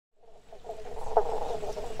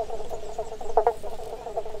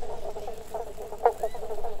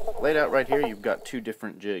laid out right here, you've got two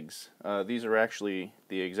different jigs. These are actually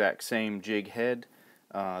the exact same jig head.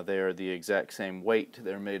 They are the exact same weight.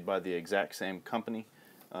 They're made by the exact same company.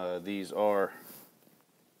 These are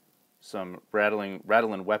some rattling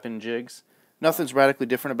weapon jigs. Nothing's radically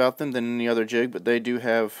different about them than any other jig, but they do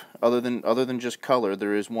have, other than just color,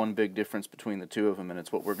 there is one big difference between the two of them, and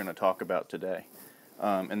it's what we're going to talk about today.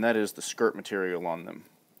 And that is the skirt material on them.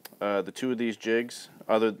 The two of these jigs,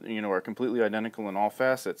 are completely identical in all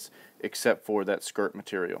facets, except for that skirt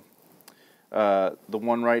material. The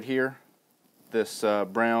one right here, this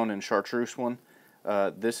brown and chartreuse one,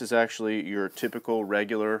 this is actually your typical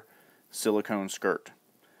regular silicone skirt.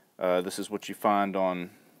 This is what you find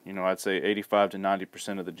on, I'd say 85 to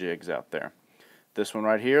 90% of the jigs out there. This one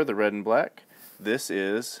right here, the red and black, this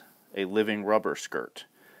is a living rubber skirt.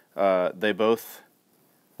 They both,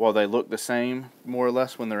 while they look the same more or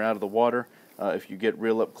less when they're out of the water, if you get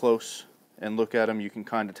real up close and look at them, you can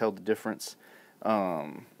kind of tell the difference.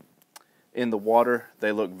 In the water,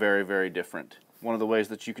 they look very, very different. One of the ways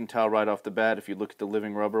that you can tell right off the bat, if you look at the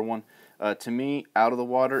living rubber one, to me, out of the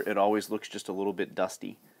water, it always looks just a little bit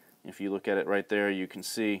dusty. If you look at it right there, you can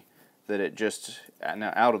see that it just,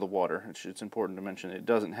 now out of the water, it's important to mention, it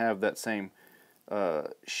doesn't have that same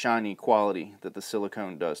shiny quality that the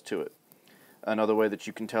silicone does to it. Another way that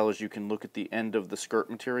you can tell is you can look at the end of the skirt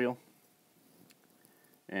material,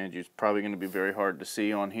 and it's probably going to be very hard to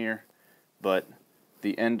see on here, but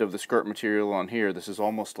the end of the skirt material on here, this is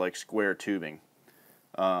almost like square tubing.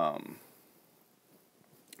 The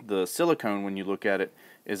silicone, when you look at it,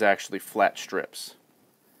 is actually flat strips.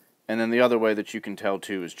 And then the other way that you can tell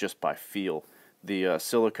too is just by feel. The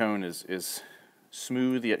silicone is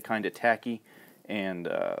smooth yet kind of tacky, and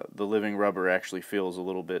the living rubber actually feels a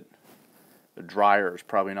little bit drier is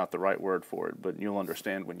probably not the right word for it, but you'll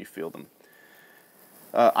understand when you feel them.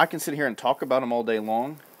 I can sit here and talk about them all day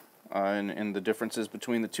long and the differences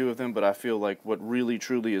between the two of them, but I feel like what really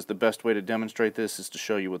truly is the best way to demonstrate this is to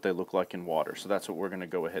show you what they look like in water. So that's what we're going to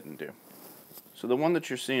go ahead and do. So the one that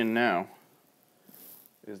you're seeing now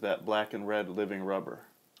is that black and red living rubber.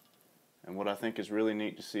 And what I think is really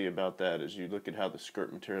neat to see about that is you look at how the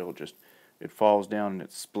skirt material it falls down and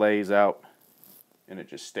it splays out, and it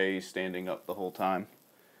just stays standing up the whole time.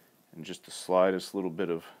 And just the slightest little bit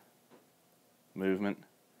of movement,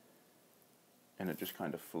 and it just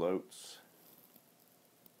kind of floats.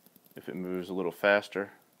 If it moves a little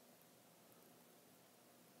faster,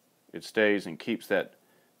 it stays and keeps that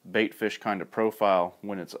bait fish kind of profile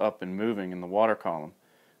when it's up and moving in the water column.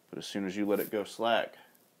 But as soon as you let it go slack,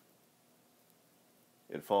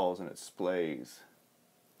 it falls and it splays,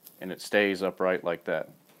 and it stays upright like that.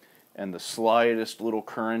 And the slightest little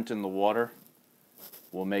current in the water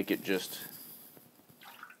will make it just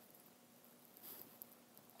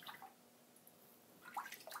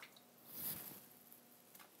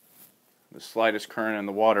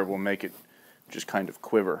kind of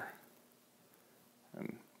quiver.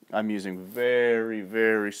 And I'm using very,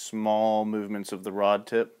 very small movements of the rod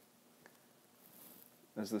tip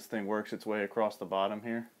as this thing works its way across the bottom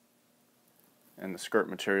here, and the skirt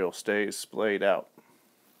material stays splayed out.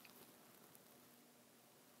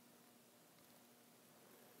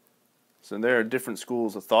 So there are different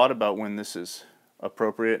schools of thought about when this is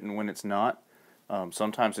appropriate and when it's not.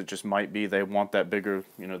 Sometimes it just might be they want that bigger,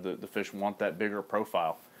 the fish want that bigger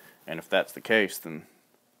profile. And if that's the case, then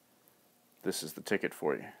this is the ticket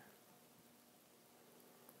for you.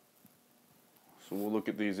 So we'll look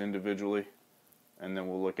at these individually, and then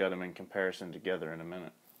we'll look at them in comparison together in a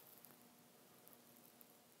minute.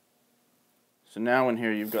 So now in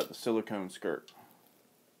here you've got the silicone skirt.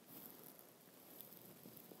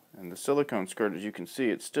 And the silicone skirt, as you can see,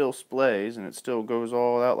 it still splays and it still goes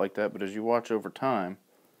all out like that, but as you watch over time,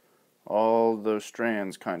 all those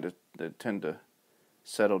strands they tend to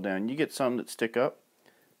settle down. You get some that stick up,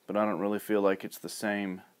 but I don't really feel like it's the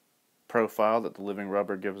same profile that the living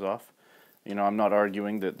rubber gives off. I'm not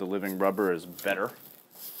arguing that the living rubber is better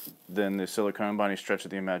than the silicone by any stretch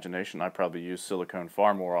of the imagination. I probably use silicone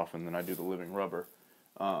far more often than I do the living rubber.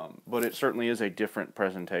 But it certainly is a different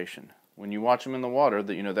presentation. When you watch them in the water,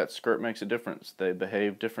 that skirt makes a difference. They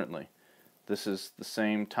behave differently. This is the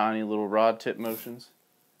same tiny little rod tip motions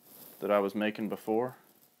that I was making before.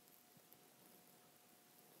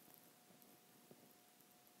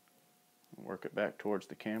 Work it back towards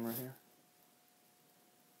the camera here.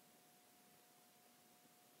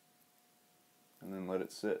 And then let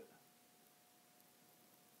it sit.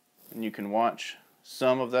 And you can watch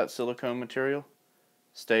some of that silicone material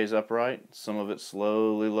stays upright, some of it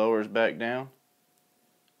slowly lowers back down,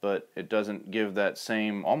 but it doesn't give that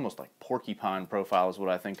same almost like porcupine profile is what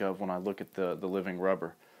I think of when I look at the living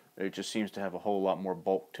rubber. It just seems to have a whole lot more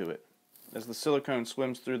bulk to it. As the silicone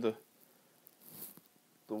swims through the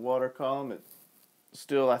water column, it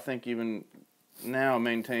still, I think, even now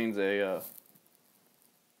maintains a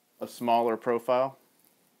smaller profile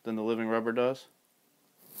than the living rubber does.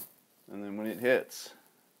 And then when it hits,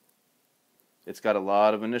 it's got a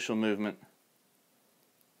lot of initial movement,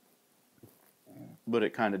 but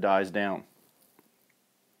it kind of dies down.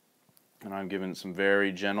 And I'm giving it some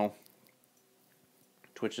very gentle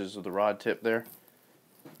twitches of the rod tip there.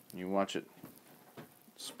 You watch it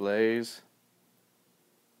splays,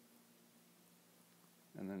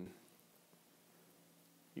 and then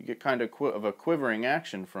you get kind of a quivering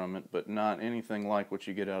action from it, but not anything like what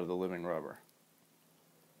you get out of the living rubber.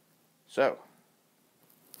 So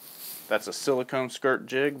that's a silicone skirt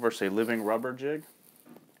jig versus a living rubber jig.